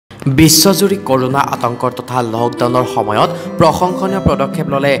বিশ্বজুৰি কৰোনা আতংকৰ তথা লকডাউনৰ সময়ত প্ৰশংসনীয় পদক্ষেপ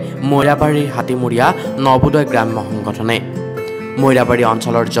ল'লে মইৰাবাৰীৰ হাতীমূৰীয়া নবোদয় গ্ৰাম্য সংগঠনে। মইৰাবাৰী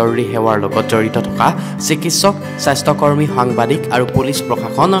অঞ্চলৰ জৰুৰী সেৱাৰ লগত জড়িত থকা চিকিৎসক, স্বাস্থ্যকৰ্মী, সাংবাদিক আৰু পুলিচ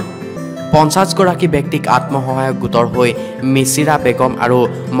প্ৰশাসন 50 গৰাকী ব্যক্তিক আত্মসহায়ক গোটৰ হৈ মিছিৰা বেগম আৰু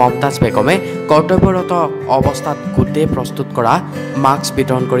মমতাজ বেগমে কৰ্তব্যৰত অৱস্থাত গোটে প্ৰস্তুত কৰা মাস্ক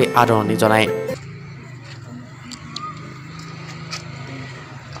বিতৰণ কৰি আদৰণি জনায়।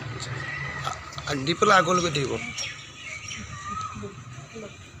 দি পেলাই আগলৈকে দিব।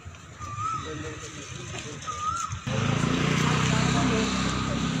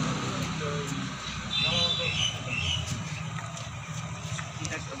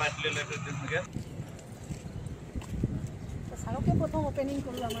 সাৰকে প্ৰথম ওপেনিং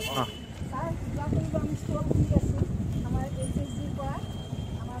কৰলো আমাৰ স্যাৰ যা কৰব আমি স্টোৰ খুলে আছি আমাৰ এসএসজি পৰা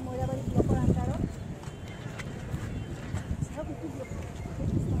আমাৰ মইৰাবাড়ি ব্লকেৰ আন্ডাৰত সব কিছু ব্লক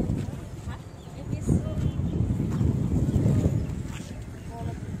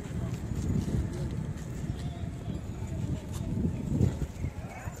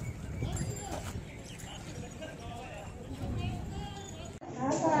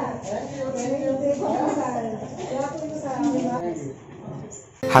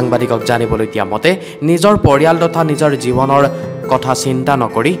সাংবাদিকক জানিবলৈ দিয়া মতে নিজৰ পৰিয়াল তথা নিজৰ জীৱনৰ কথা চিন্তা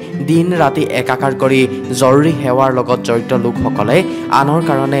নকৰি দিন ৰাতি একাকাৰ কৰি জৰুৰী সেৱাৰ লগত জড়িত লোকসকলে আনৰ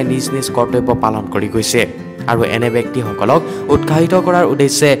কাৰণে নিজ নিজ কৰ্তব্য পালন কৰি গৈছে আৰু এনে ব্যক্তিসকলক উৎসাহিত কৰাৰ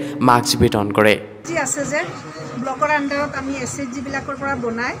উদ্দেশ্যে মাস্ক বিতৰণ কৰে। আছে যে ব্লকৰ আন্ডাৰত আমি এসএসজি বিলাকৰ পৰা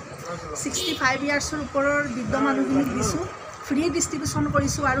বনাই 65 ইয়াৰ্ছৰ ওপৰৰ বৃদ্ধ মানুহখিনিক দিছোঁ, ফ্ৰী ডিষ্ট্ৰিবিউশ্যন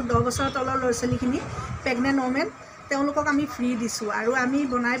কৰিছোঁ আৰু 10 বছৰৰ তলৰ ল'ৰা ছোৱালীখিনি প্ৰেগনেণ্ট ওমেন তেওঁলোকক আমি ফ্ৰী দিছোঁ আৰু আমি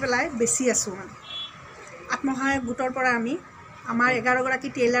বনাই পেলাই বেছি আছোঁ। আত্মসহায়ক গোটৰ পৰা আমি আমাৰ 11 গৰাকী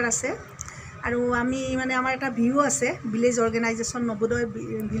টেইলাৰ আছে আৰু আমি মানে আমাৰ এটা ভিউ আছে village organisation Navodaya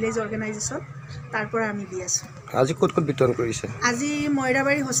village organisation তাৰ পৰা আমি দি আছোঁ। আজি ক'ত ক'ত বিতৰণ কৰিছে? আজি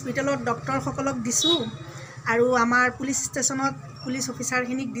মইৰাবাৰী হস্পিটেলত ডক্টৰসকলক দিছোঁ আৰু আমাৰ পুলিচ ষ্টেচনত পুলিচ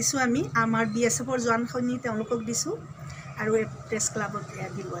অফিচাৰখিনিক দিছোঁ, আমি আমাৰ BSFৰ জোৱানখিনি তেওঁলোকক দিছোঁ আৰু প্ৰেছ ক্লাবত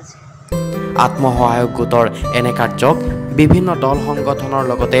দিলোঁ আজি। আত্মসহায়ক গোটৰ এনে কাৰ্যক বিভিন্ন দল সংগঠনৰ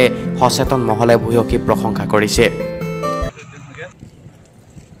লগতে সচেতন মহলে ভূয়সী প্ৰশংসা কৰিছে।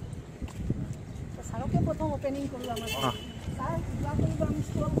 সাৰকে প্ৰথম ওপেনিং কৰলো আমাৰ স্যাৰ যা কৰব আমি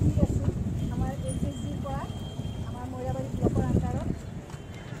স্টোৰ খুলে আছি আমাৰ এসএসজি পৰা আমাৰ মইৰাবাড়ি ব্লকেৰ আন্ডাৰত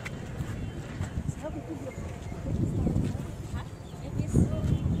সব কিছু ব্লক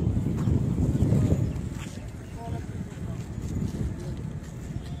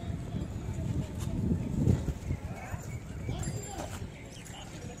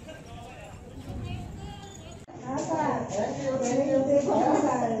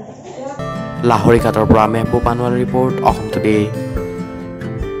লাহৰীঘাটৰ পৰা মেহবুব আনোৱাৰৰ ৰিপৰ্ট, অসম টুডে।